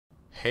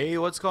Hey,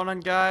 what's going on,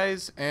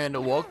 guys?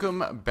 And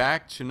welcome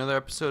back to another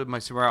episode of my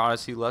Super Mario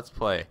Odyssey Let's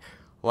Play.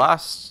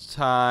 Last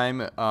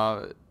time,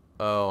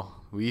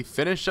 we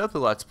finished up the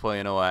Let's Play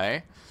in a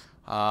way.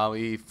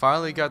 We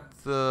finally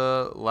got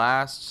the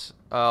last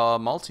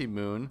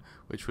multi-moon,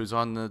 which was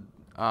on the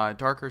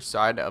darker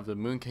side of the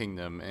Moon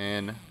Kingdom,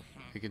 and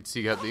you can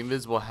see you got the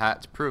invisible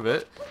hat to prove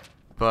it.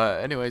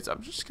 But anyways,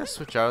 I'm just gonna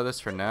switch out of this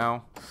for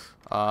now,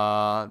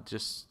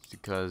 just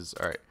because.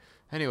 All right.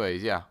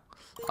 Anyways, yeah.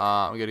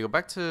 I'm gonna go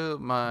back to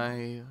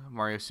my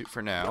Mario suit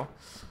for now.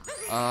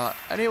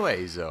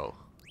 Anyways, though,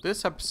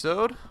 this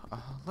episode,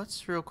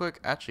 let's real quick.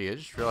 Actually, I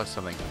just realized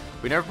something.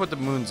 We never put the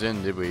moons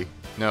in, did we?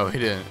 No, we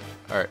didn't.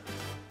 Alright.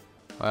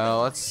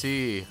 Well, let's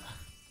see.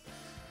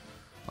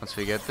 Once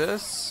we get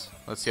this,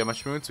 let's see how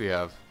much moons we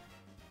have.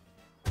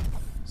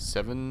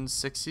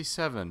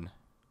 767.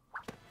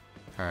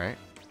 Alright.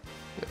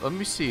 Let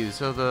me see.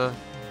 So the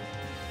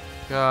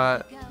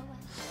got two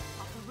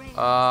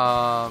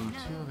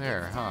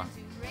there, huh?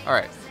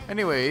 Alright,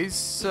 anyways,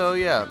 so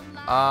yeah,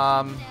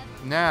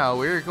 now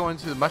we're going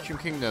to the Mushroom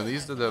Kingdom.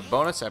 These are the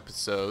bonus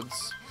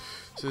episodes,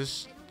 so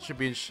this should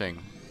be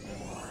interesting.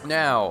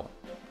 Now,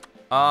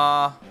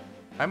 I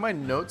have my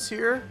notes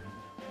here.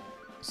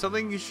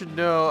 Something you should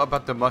know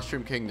about the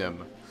Mushroom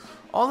Kingdom.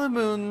 All the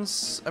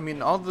moons,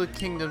 all the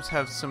kingdoms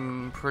have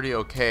some pretty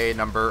okay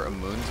number of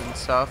moons and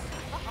stuff,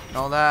 and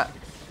all that,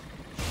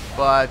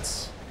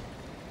 but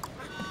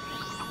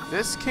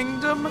this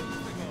kingdom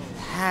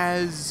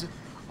has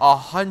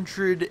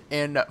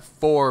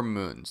 104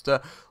 moons.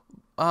 The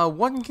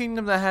one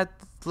kingdom that had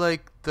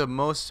like the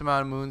most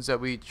amount of moons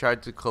that we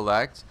tried to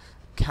collect,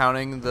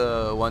 counting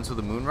the ones with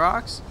the moon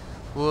rocks,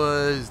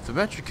 was the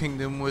Metro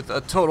Kingdom with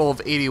a total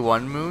of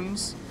 81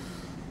 moons.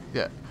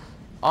 Yeah,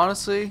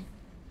 honestly,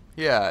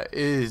 yeah, it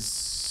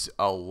is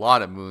a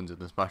lot of moons in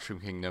this Mushroom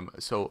Kingdom.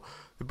 So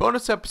the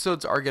bonus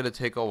episodes are gonna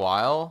take a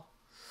while.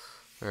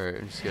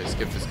 Alright, I'm just gonna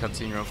skip this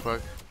cutscene real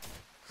quick.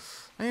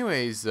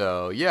 Anyways,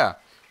 though, yeah.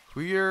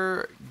 We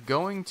are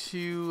going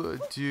to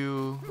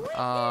do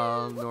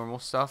normal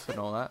stuff and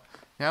all that.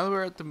 Now that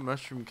we're at the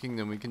Mushroom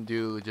Kingdom, we can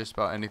do just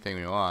about anything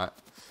we want.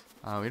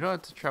 We don't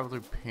have to travel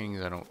through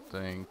paintings, I don't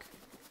think.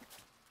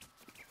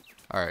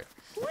 Alright.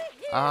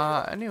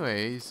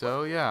 Anyways,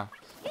 so yeah.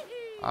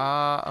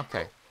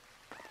 Okay.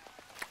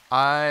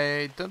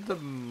 I did the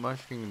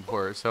Mushroom Kingdom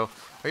before, so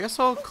I guess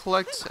I'll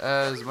collect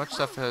as much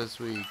stuff as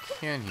we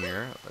can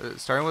here.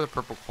 Starting with the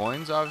purple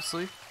coins,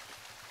 obviously.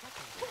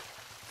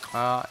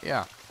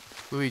 Yeah.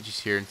 Luigi's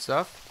here and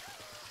stuff.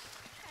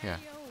 Yeah.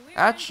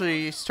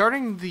 Actually,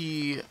 starting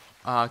the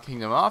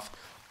kingdom off,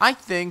 I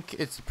think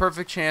it's the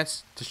perfect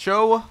chance to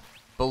show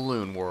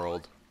Balloon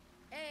World.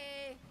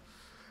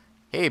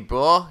 Hey,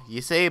 bro.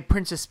 You say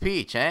Princess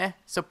Peach, eh?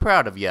 So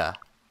proud of ya.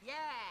 Yeah.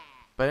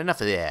 But enough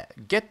of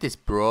that. Get this,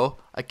 bro.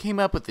 I came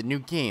up with a new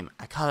game.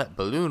 I call it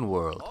Balloon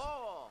World.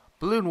 Oh.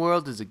 Balloon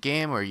World is a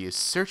game where you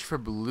search for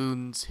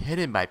balloons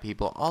hidden by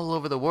people all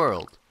over the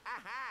world.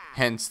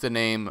 Hence the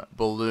name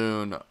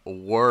Balloon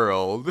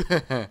World.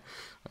 I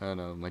don't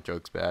know, my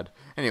joke's bad.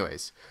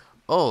 Anyways.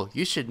 Oh,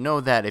 you should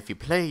know that if you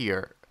play,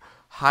 your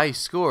high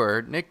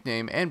score,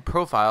 nickname, and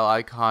profile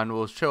icon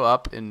will show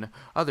up in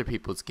other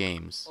people's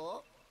games.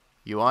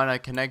 You want to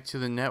connect to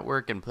the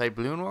network and play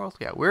Balloon World?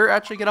 Yeah, we're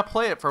actually going to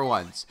play it for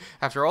once.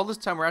 After all this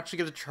time, we're actually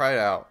going to try it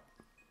out.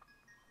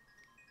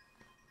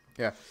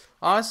 Yeah.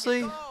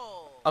 Honestly,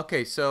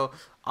 okay, so,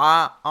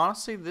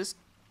 honestly,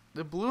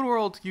 the Balloon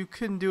World, you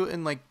can do it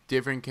in like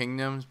different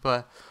kingdoms,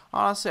 but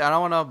honestly, I don't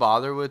want to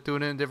bother with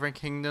doing it in different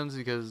kingdoms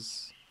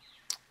because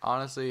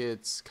honestly,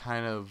 it's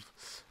kind of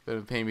a bit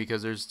of a pain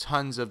because there's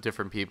tons of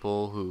different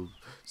people who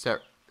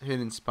set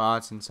hidden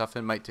spots and stuff.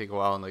 It might take a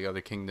while in like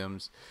other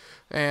kingdoms,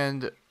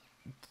 and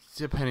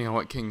depending on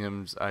what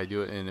kingdoms I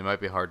do it in, it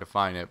might be hard to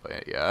find it.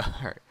 But yeah,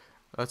 all right,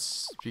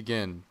 let's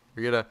begin.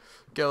 We're gonna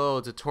get a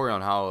little tutorial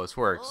on how this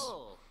works.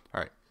 All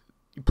right,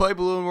 you play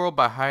Balloon World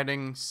by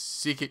hiding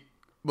secret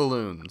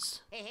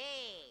balloons.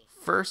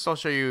 First, I'll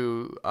show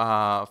you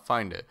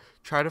find it.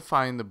 Try to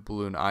find the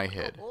balloon I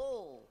hid.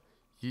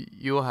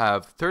 You'll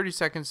have 30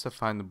 seconds to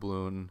find the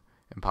balloon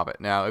and pop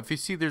it. Now, if you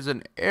see there's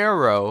an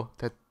arrow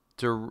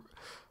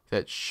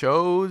that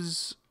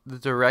shows the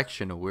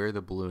direction of where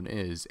the balloon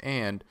is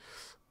and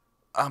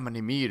how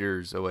many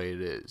meters away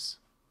it is,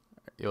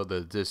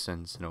 the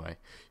distance in a way.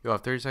 You'll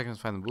have 30 seconds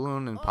to find the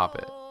balloon and pop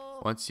it.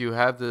 Once you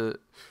have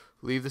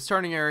leave the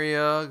starting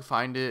area,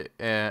 find it,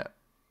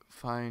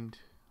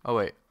 oh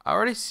wait, I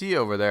already see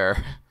over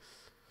there.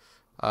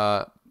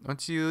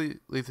 Once you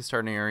leave the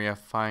starting area,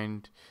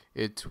 find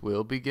it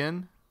will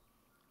begin.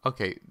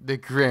 Okay, the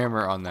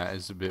grammar on that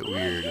is a bit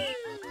weird.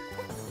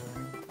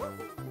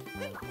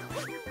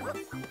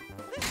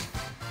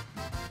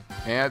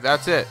 And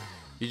that's it.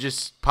 You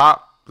just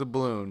pop the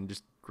balloon,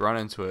 just run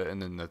into it,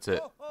 and then that's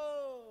it.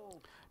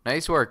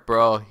 Nice work,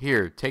 bro.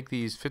 Here, take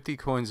these 50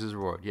 coins as a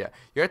reward. Yeah,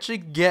 you actually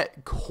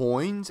get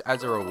coins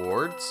as a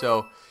reward,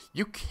 so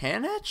you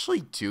can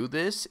actually do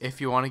this if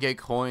you want to get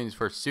coins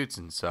for suits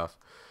and stuff.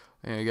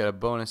 And you got a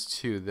bonus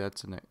too.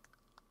 That's a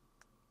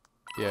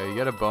Yeah, you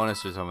get a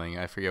bonus or something.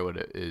 I forget what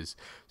it is.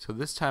 So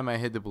this time I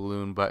hid the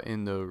balloon, but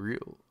in the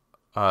real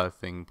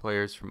thing,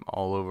 players from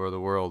all over the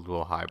world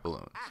will hide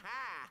balloons.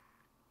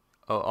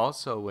 Oh,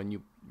 also, when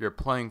you're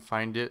playing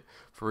Find It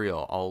for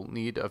real, I'll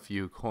need a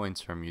few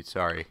coins from you.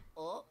 Sorry.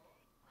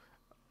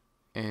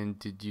 And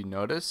did you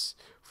notice?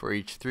 For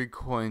each 3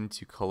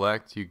 coins you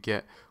collect, you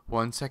get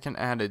 1 second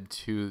added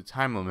to the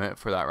time limit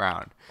for that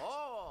round.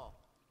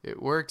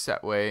 It works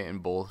that way in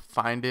both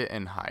Find It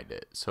and Hide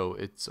It, so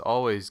it's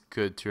always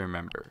good to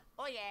remember.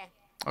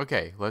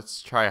 Okay,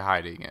 let's try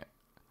hiding it.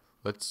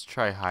 Let's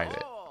try hide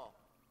it.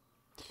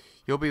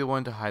 You'll be the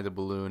one to hide the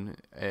balloon.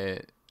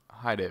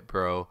 Hide it,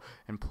 bro,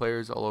 and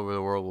players all over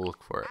the world will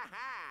look for it.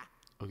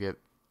 We'll get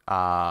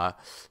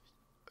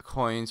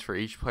coins for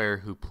each player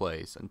who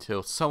plays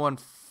until someone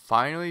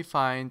finally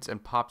finds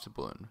and pops a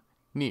balloon.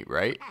 Neat,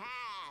 right?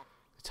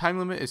 The time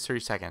limit is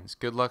 30 seconds.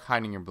 Good luck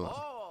hiding your balloon.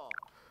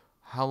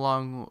 How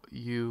long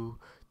you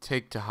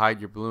take to hide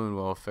your balloon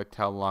will affect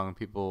how long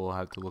people will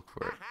have to look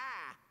for it.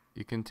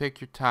 You can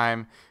take your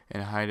time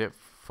and hide it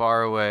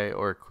far away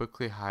or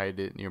quickly hide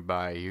it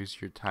nearby.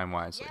 Use your time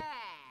wisely.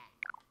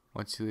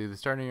 Once you leave the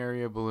starting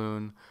area,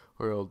 balloon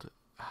world,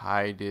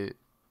 hide it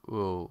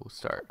will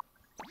start.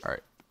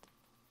 Alright.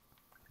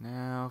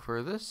 Now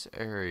for this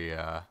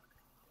area.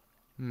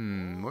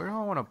 Where do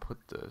I want to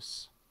put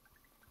this?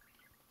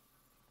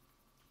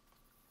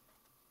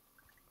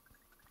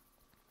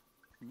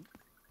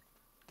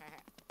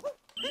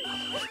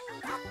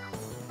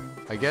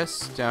 I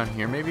guess down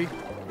here maybe?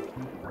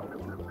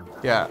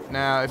 Yeah,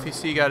 now if you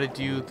see, you gotta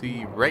do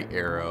the right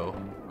arrow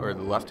or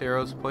the left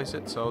arrow to place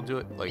it, so I'll do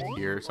it like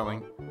here or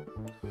something.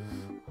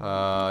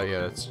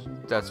 Yeah,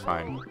 that's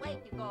fine.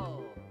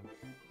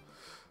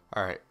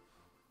 Alright.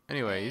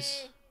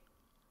 Anyways.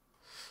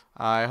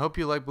 I hope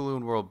you like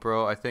Balloon World,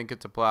 bro. I think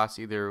it's a blast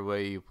either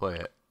way you play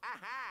it.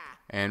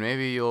 And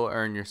maybe you'll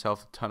earn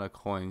yourself a ton of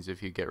coins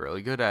if you get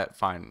really good at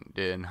Find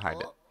It and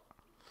Hide It.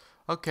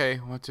 Okay,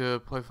 want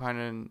to play Find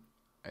It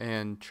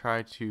and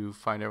try to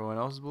find everyone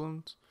else's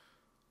balloons?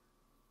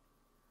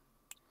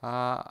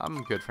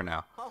 I'm good for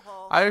now.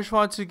 I just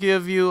want to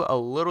give you a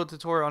little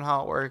tutorial on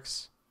how it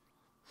works.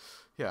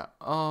 Yeah,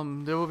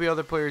 there will be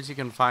other players you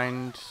can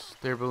find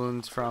their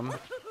balloons from.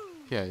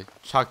 Yeah,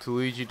 talk to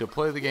Luigi to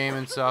play the game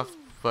and stuff.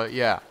 But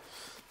yeah,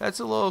 that's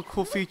a little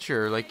cool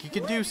feature. Like, you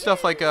can do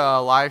stuff like a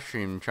live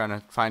stream trying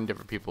to find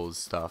different people's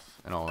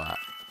stuff and all that.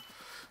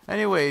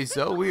 Anyways,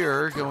 though, we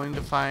are going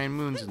to find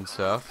moons and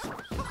stuff.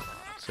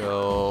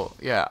 So,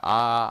 yeah,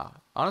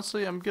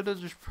 honestly, I'm gonna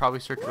just probably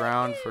search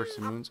around for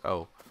some moons.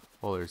 Oh,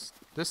 well, there's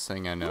this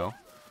thing I know.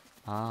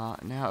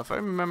 Now, if I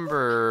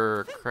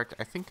remember correct,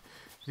 I think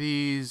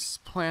these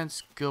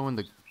plants go in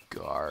the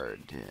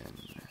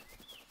garden.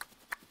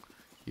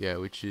 Yeah,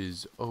 which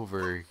is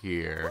over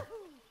here.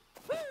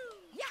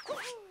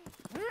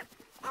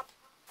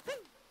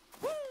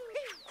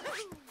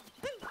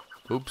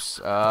 Oops,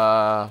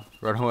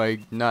 runaway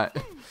nut.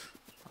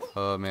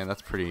 Oh man,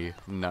 that's pretty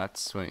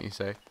nuts, wouldn't you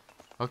say?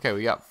 Okay,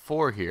 we got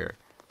 4 here.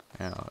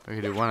 Now, we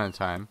can do one at a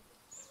time.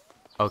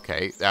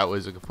 Okay, that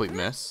was a complete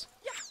miss.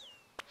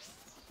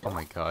 Oh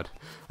my god.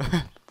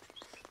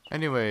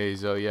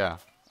 Anyways, oh yeah.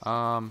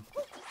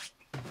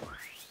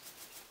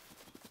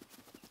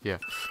 Yeah,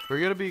 we're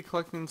gonna be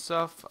collecting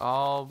stuff.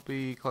 I'll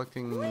be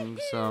collecting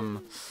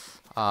some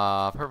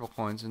purple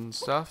coins and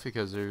stuff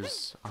because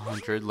there's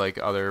 100 like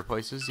other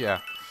places.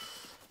 Yeah,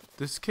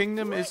 this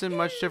kingdom isn't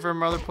much different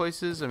from other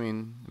places. I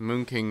mean,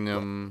 Moon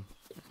Kingdom,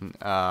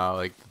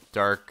 like the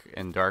dark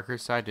and darker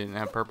side didn't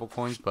have purple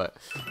coins, but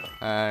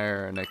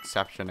they're an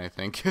exception, I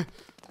think.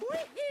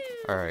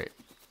 All right.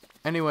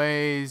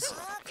 Anyways.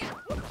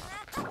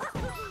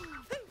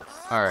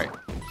 All right.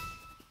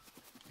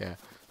 Yeah.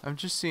 I'm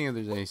just seeing if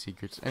there's any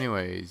secrets.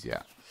 Anyways,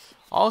 yeah.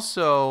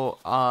 Also,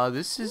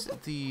 this is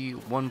the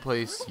one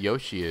place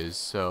Yoshi is,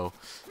 so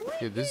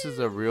yeah, this is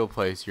a real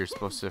place you're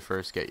supposed to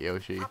first get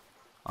Yoshi.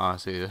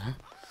 Honestly.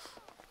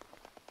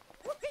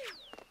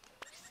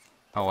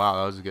 Oh wow,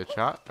 that was a good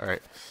shot.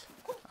 Alright.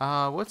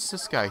 What's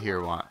this guy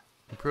here want?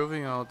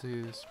 Improving all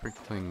the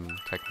sprinkling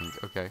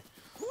technique. Okay.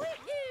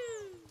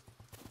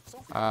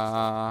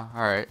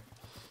 Alright.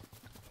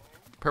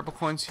 Purple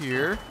coins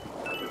here.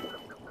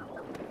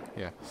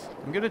 Yeah,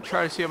 I'm gonna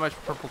try to see how much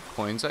purple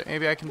coins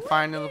maybe I can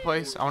find in the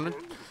place. I wanna,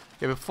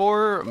 yeah,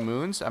 before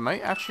moons, I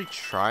might actually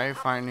try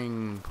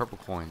finding purple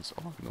coins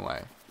along the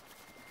way,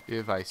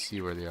 if I see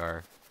where they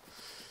are.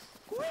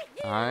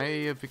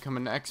 I have become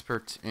an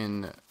expert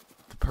in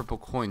the purple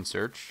coin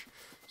search,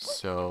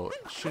 so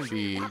it shouldn't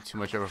be too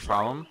much of a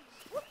problem.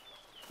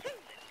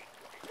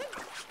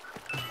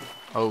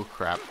 Oh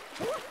crap.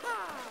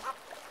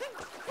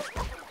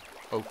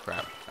 Oh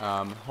crap.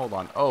 Hold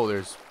on. Oh,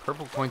 there's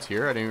purple coins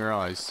here? I didn't even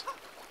realize.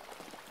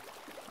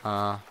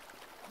 Alright.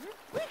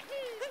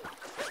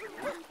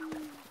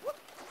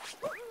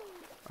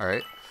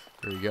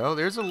 There we go.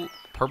 There's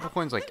purple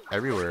coins like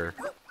everywhere.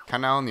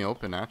 Kinda out in the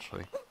open,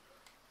 actually.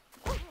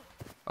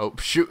 Oh,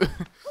 shoot.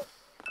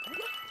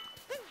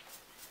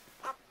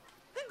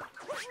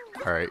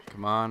 Alright,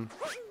 come on.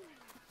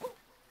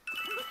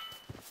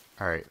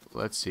 Alright,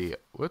 let's see.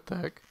 What the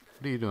heck?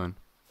 What are you doing?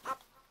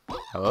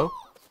 Hello?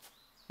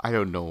 I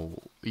don't know.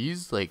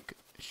 He's like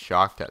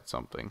shocked at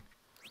something.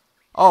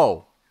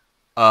 Oh.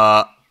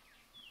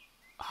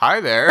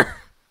 Hi there.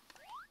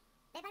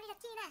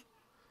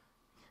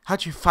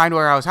 How'd you find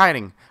where I was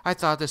hiding? I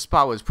thought this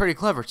spot was pretty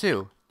clever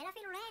too.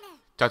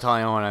 Don't tell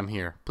anyone I'm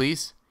here,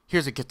 please.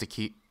 Here's a gift to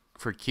keep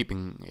for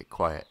keeping it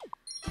quiet.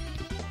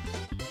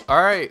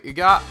 Alright, you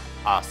got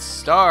a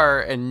star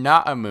and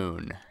not a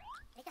moon.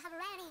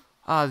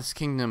 Ah, this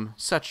kingdom,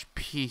 such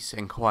peace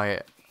and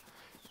quiet.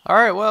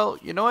 Alright, well,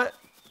 you know what?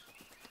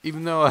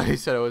 Even though I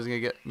said I wasn't gonna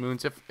get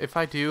moons, if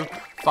I do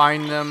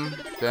find them,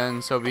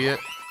 then so be it.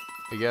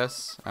 I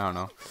guess. I don't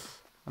know.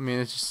 I mean,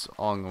 it's just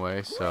along the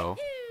way, so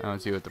I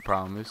don't see what the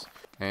problem is.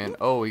 And,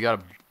 oh, we got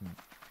a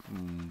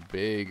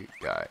big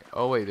guy.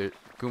 Oh, wait, the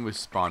Goombas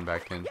spawned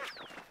back in.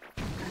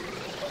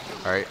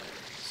 Alright.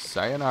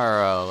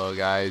 Sayonara, little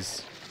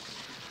guys.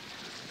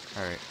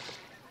 Alright.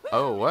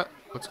 Oh, what?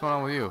 What's going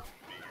on with you?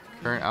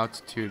 Current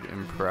altitude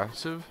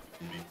impressive?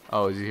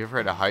 Oh, is he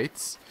afraid of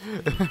heights?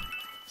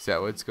 Is that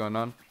what's going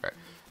on? Alright.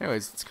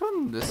 Anyways, let's go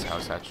in this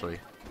house, actually.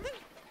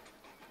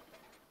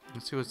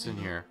 Let's see what's in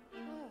here.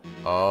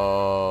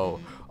 Oh.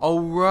 Oh,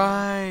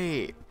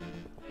 right.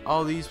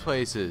 All these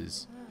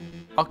places.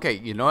 Okay,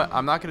 you know what?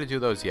 I'm not going to do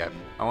those yet.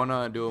 I want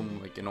to do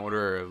them like in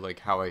order of like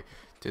how I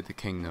did the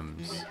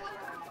kingdoms.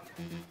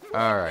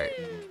 Alright.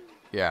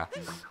 Yeah.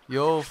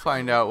 You'll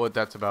find out what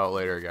that's about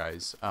later,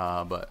 guys.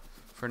 But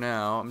for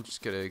now, I'm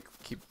just going to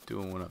keep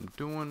doing what I'm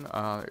doing.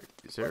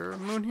 Is there a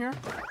moon here?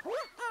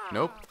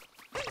 Nope.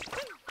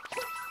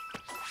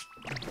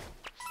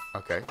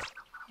 Okay.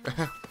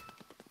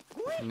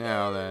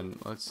 Now then,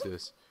 let's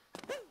just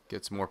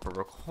get some more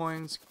purple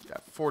coins.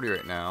 Got 40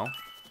 right now.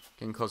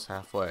 Getting close to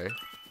halfway.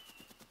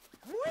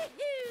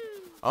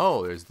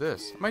 Oh, there's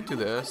this. I might do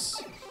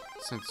this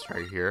since it's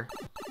right here.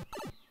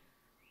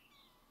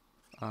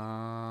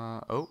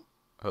 Oh,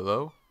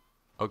 hello?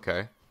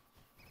 Okay.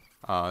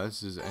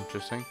 This is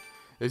interesting.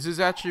 This is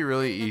actually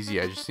really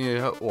easy. I just need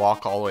to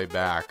walk all the way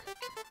back.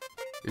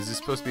 Is this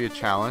supposed to be a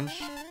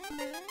challenge?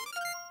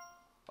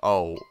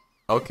 Oh,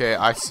 okay,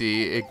 I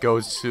see. It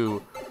goes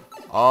to...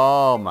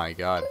 Oh my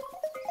god.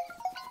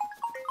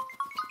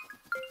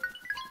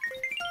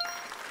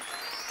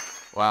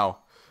 Wow.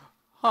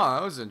 Huh,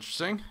 that was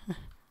interesting.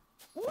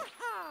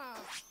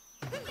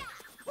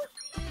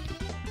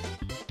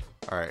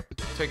 Alright,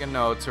 taking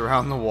notes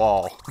around the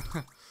wall.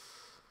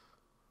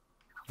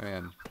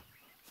 Man.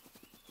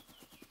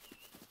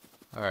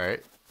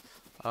 Alright.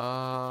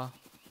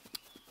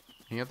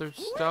 Any other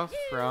stuff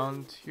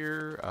around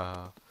here?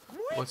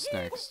 What's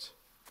next?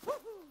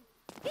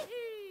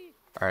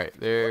 Alright,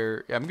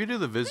 there. Yeah, I'm gonna do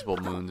the visible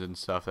moons and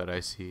stuff that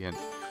I see. And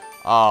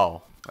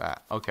oh,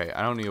 that. Okay,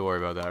 I don't need to worry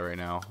about that right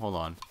now. Hold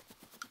on.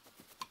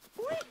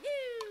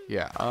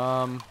 Yeah.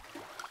 Alright.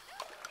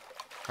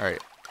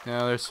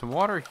 Now there's some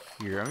water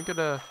here. I'm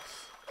gonna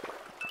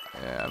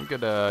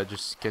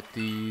just get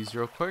these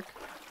real quick.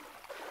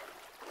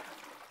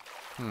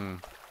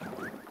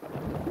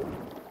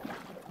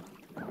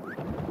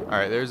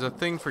 Alright, there's a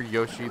thing for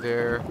Yoshi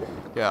there.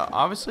 Yeah,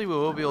 obviously we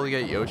will be able to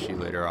get Yoshi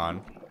later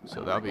on.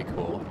 So that'll be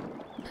cool.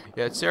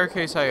 Yeah, the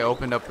staircase I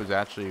opened up was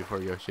actually for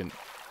Yoshi.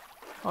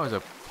 Oh, there's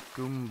a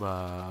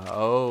Goomba.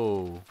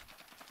 Oh.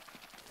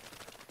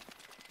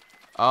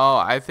 Oh,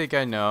 I think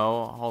I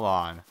know. Hold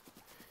on.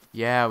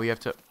 Yeah, we have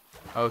to...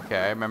 Okay,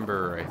 I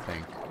remember, I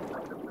think.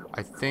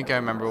 I think I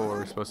remember what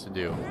we're supposed to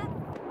do.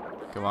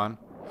 Come on.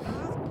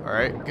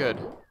 Alright, good.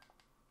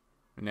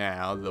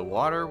 Now, the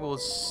water will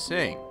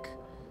sink.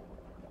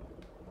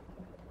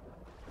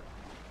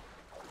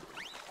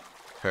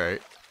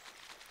 Alright.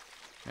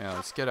 Now,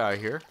 let's get out of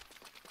here.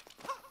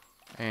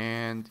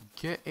 And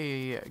get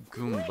a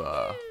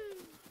Goomba.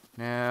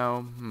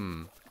 Now,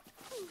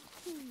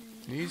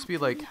 It needs to be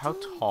like, how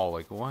tall?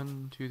 Like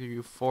 1, 2,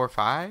 3, 4,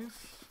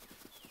 5?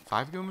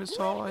 5 Goombas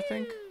tall, I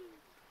think?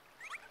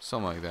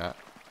 Something like that.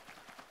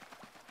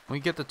 We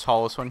get the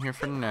tallest one here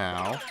for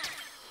now.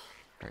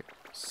 Alright.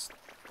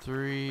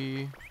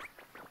 3,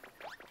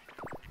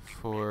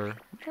 4.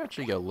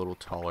 Actually get a little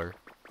taller.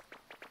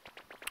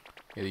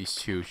 Yeah, these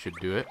two should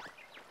do it.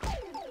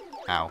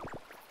 Ow.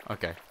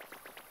 Okay.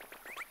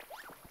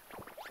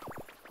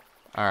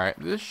 Alright,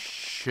 this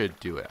should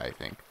do it, I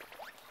think.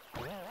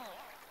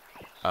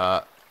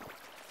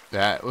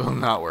 That will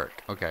not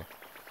work. Okay.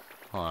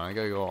 Hold on, I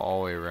gotta go all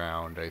the way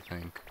around, I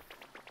think.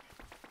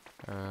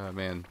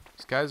 Man,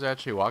 these guys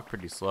actually walk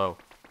pretty slow.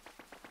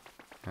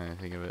 I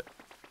think of it.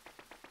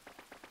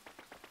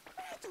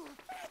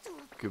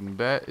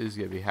 Goombet is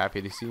gonna be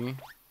happy to see me.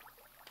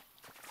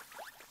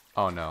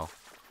 Oh no.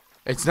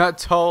 It's not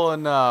tall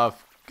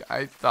enough!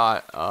 I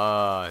thought,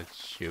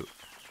 shoot.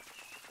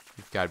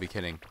 You've gotta be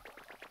kidding.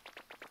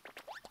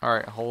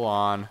 Alright, hold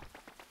on.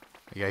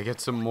 I gotta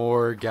get some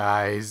more,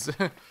 guys.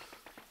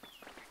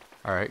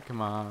 Alright,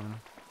 come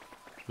on.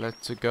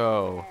 Let's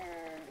go.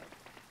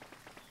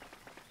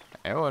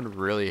 Everyone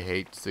really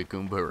hates the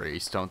Goomba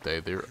race, don't they?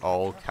 They're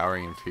all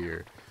cowering in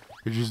fear.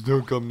 They just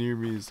don't come near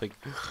me. It's like,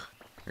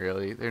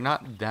 really? They're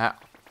not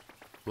that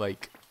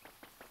like,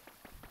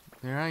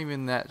 they're not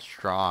even that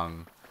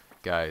strong,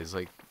 guys.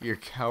 Like, you're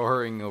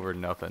cowering over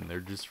nothing. They're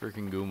just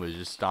freaking Goombas.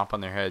 Just stomp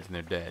on their heads and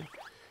they're dead.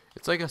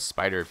 It's like a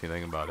spider if you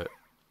think about it.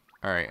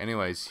 Alright,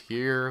 anyways,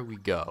 here we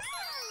go.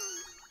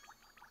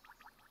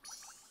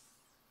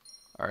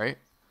 Alright.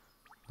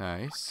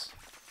 Nice.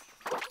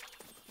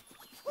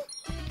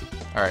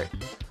 Alright.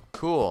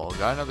 Cool.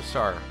 Got another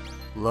star.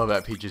 Love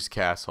that Peach's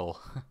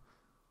castle.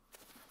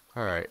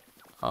 Alright.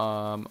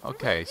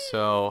 Okay,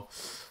 so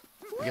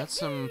we got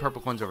some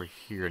purple coins over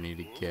here I need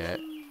to get.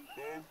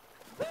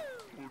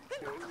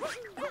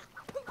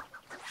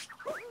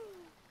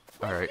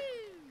 Alright.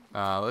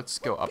 Let's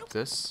go up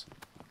this.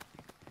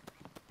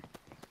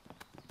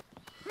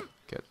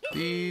 Get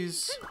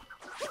these.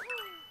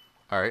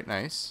 Alright,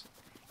 nice.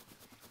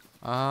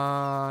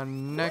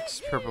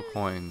 Next purple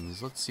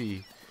coins. Let's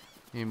see.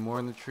 Any more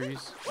in the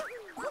trees?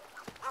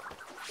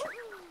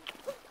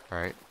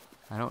 Alright.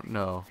 I don't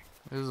know.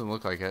 It doesn't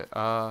look like it.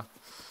 Alright.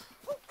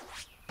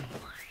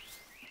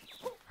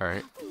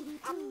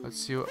 Let's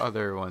see what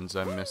other ones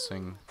I'm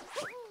missing.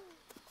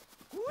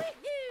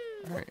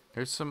 Alright.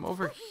 There's some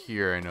over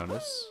here I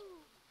notice.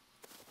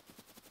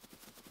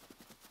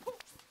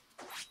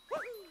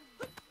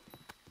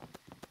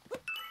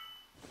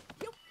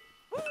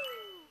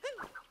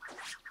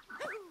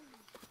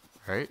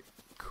 Alright.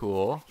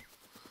 Cool.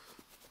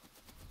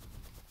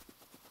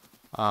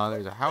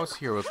 There's a house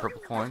here with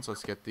purple coins.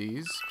 Let's get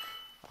these.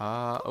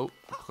 Oh,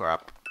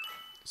 crap.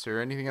 Is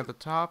there anything at the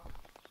top?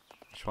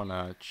 Just want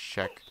to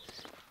check.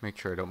 Make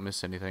sure I don't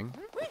miss anything.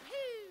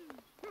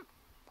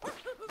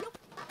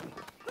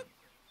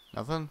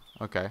 Nothing?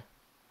 Okay.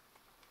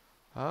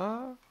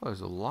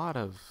 There's a lot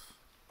of...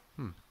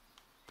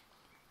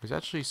 There's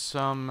actually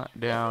some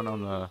down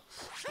on the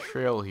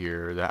trail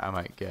here that I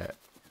might get.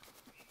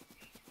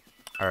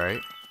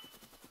 Alright.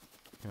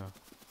 Yeah.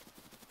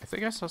 I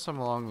think I saw some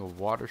along the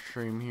water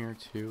stream here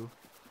too.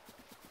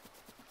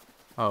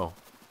 Oh.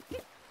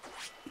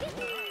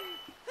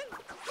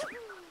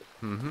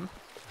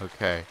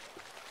 Okay.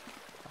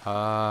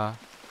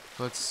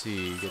 Let's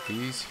see. Get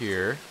these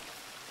here.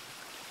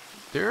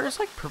 There's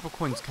like purple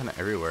coins kind of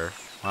everywhere.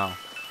 Wow.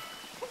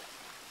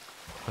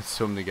 Let's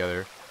sew them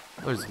together.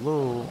 There's a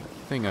little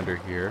thing under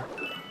here.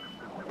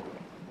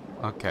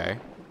 Okay.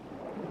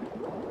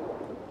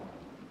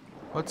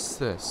 What's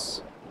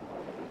this?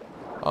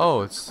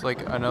 Oh, it's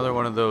like another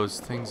one of those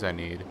things I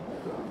need.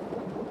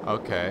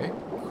 Okay,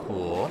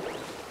 cool.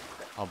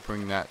 I'll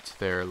bring that to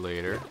there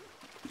later.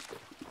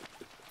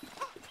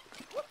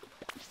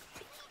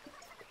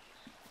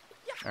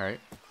 Alright.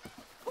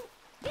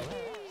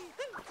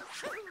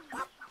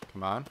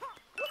 Come on.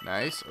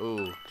 Nice.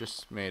 Ooh,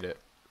 just made it.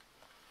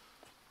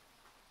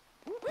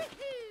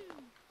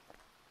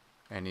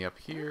 Any up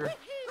here?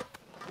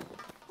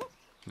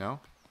 No?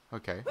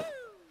 Okay.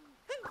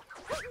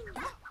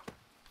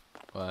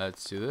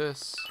 Let's do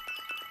this.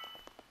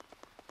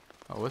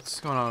 Oh, what's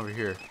going on over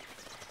here?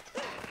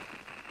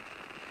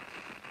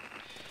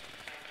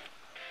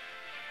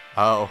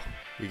 Oh,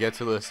 you get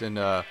to listen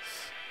to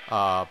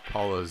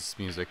Paula's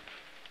music.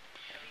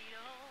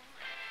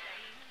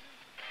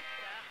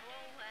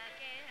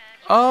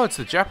 Oh, it's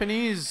the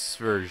Japanese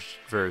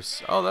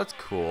verse. Oh, that's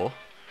cool.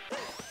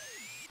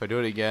 If I do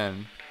it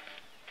again.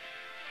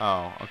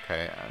 Oh,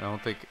 okay. I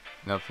don't think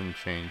nothing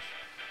changed.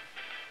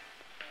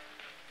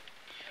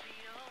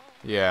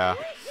 Yeah.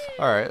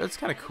 Alright, that's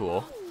kind of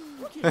cool.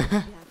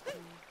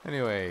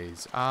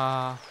 Anyways,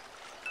 yeah.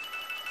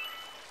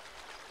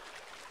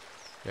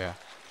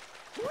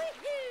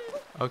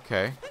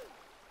 Okay.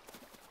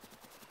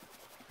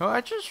 Oh,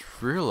 I just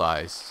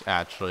realized,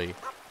 actually,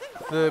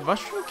 the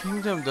Mushroom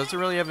Kingdom doesn't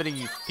really have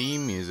any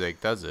theme music,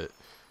 does it?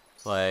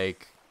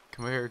 Like,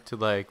 compared to,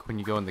 like, when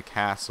you go in the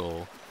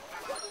castle,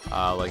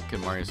 like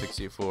in Mario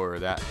 64,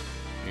 that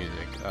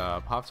music,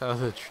 pops out of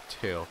the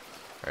tail.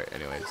 Alright,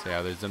 anyways,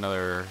 yeah, there's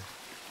another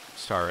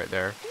star right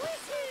there.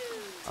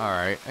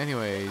 Alright,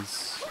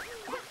 anyways.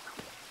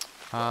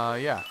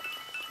 Yeah.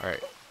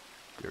 Alright.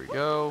 Here we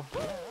go.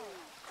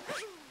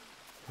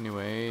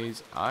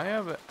 Anyways,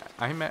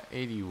 I'm at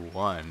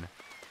 81.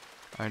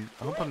 I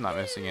hope I'm not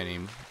missing any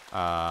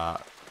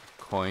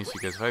coins,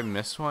 because if I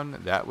miss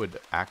one, that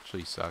would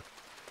actually suck.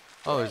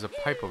 Oh, there's a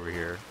pipe over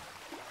here.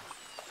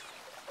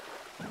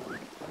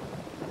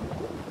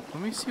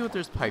 Let me see what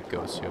this pipe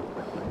goes to.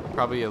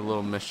 Probably a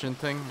little mission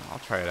thing. I'll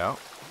try it out.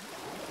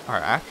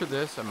 Alright, after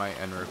this, I might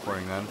end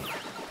recording then.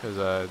 Because,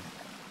 I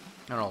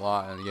don't know a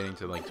lot. I'm getting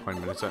to like 20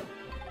 minutes.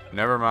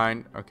 Never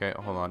mind. Okay,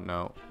 hold on.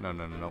 No.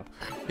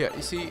 Yeah,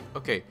 you see,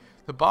 okay.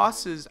 The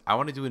bosses, I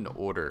want to do in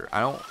order.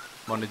 I don't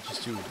want to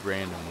just do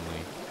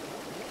randomly.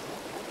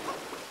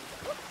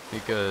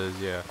 Because,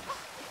 yeah.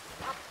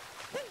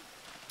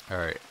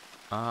 Alright.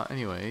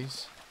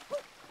 Anyways.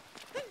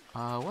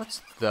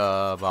 What's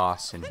the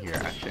boss in here?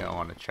 Actually, I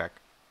want to check.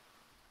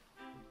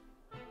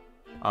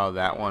 Oh,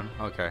 that one?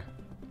 Okay.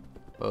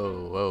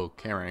 Whoa,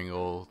 camera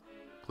angle.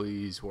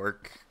 Please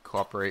work.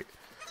 Cooperate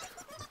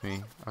with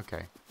me.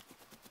 Okay.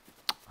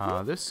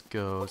 This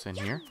goes in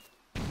here.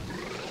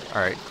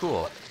 Alright,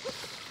 cool.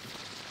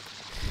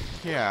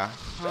 yeah.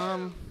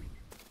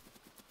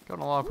 Got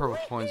a lot of purple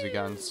coins. We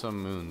gotten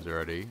some moons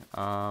already.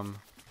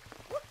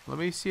 Let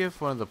me see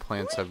if one of the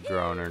plants have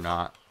grown or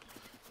not,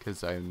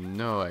 because I have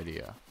no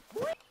idea.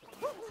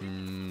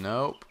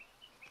 Nope.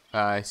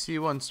 I see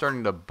one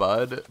starting to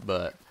bud,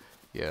 but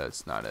yeah,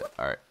 that's not it.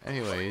 Alright,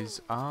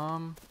 anyways,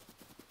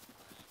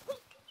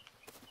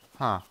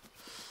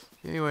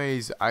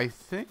 anyways, I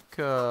think,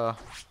 alright,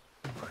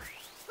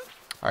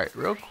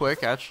 real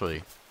quick,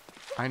 actually,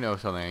 I know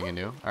something I can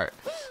do. Alright,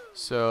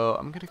 so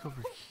I'm gonna go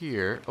over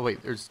here. Oh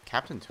wait, there's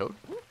Captain Toad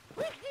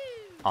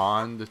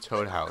on the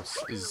Toad house.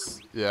 Is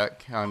that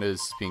count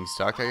as being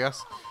stuck, I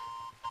guess?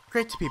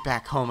 Great to be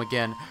back home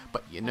again,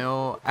 but you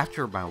know,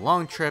 after my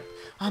long trip,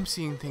 I'm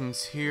seeing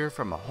things here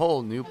from a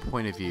whole new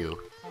point of view.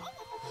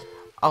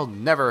 I'll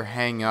never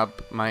hang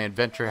up my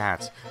adventure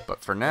hats,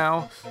 but for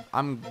now,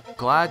 I'm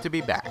glad to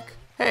be back.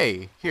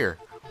 Hey, here,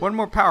 one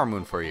more power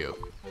moon for you.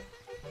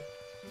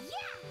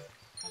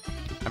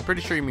 I'm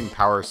pretty sure you mean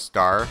power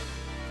star.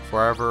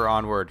 Forever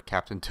onward,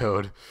 Captain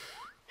Toad.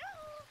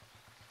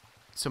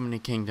 So many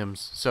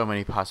kingdoms, so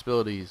many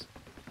possibilities.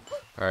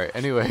 Alright,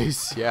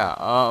 anyways, yeah,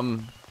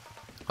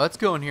 let's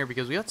go in here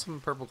because we got some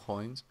purple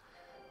coins.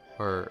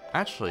 Or,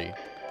 actually,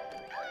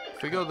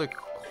 if we go to the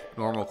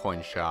normal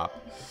coin shop,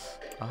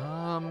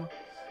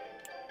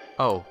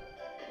 oh,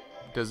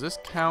 does this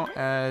count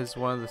as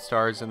one of the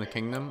stars in the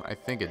kingdom? I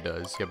think it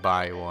does. You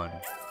buy one.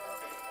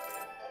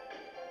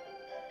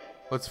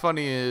 What's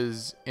funny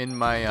is, in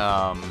my,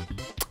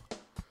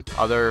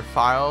 other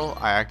file,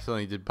 I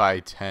accidentally did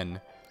buy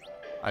 10.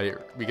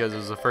 Because it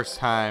was the first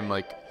time,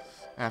 like,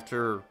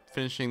 after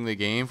finishing the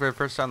game for the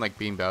first time, like,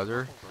 being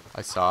Bowser,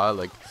 I saw it,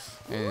 like,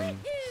 and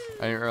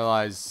I didn't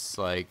realize,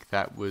 like,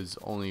 that was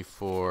only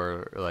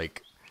for,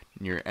 like,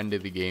 near end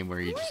of the game where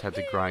you just have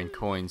to grind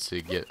coins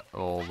to get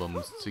all of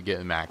them, to get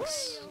a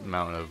max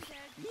amount of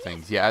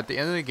things. Yeah, at the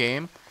end of the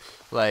game,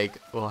 like,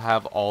 we'll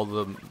have all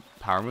the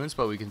power moons,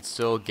 but we can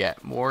still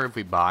get more if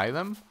we buy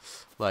them,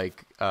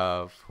 like,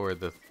 for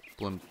the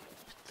blimp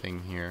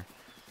thing here.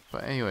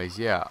 But anyways,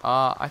 yeah,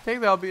 I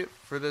think that'll be it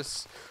for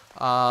this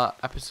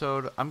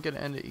episode. I'm gonna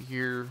end it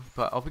here,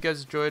 but I hope you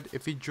guys enjoyed.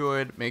 If you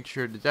enjoyed, make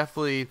sure to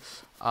definitely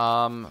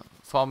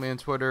follow me on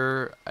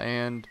Twitter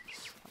and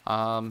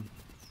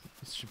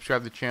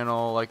subscribe to the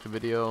channel, like the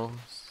video,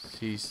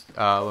 see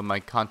when my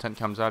content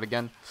comes out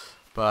again.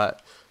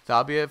 But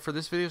that'll be it for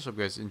this video. So hope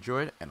you guys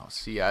enjoyed, and I'll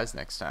see you guys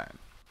next time.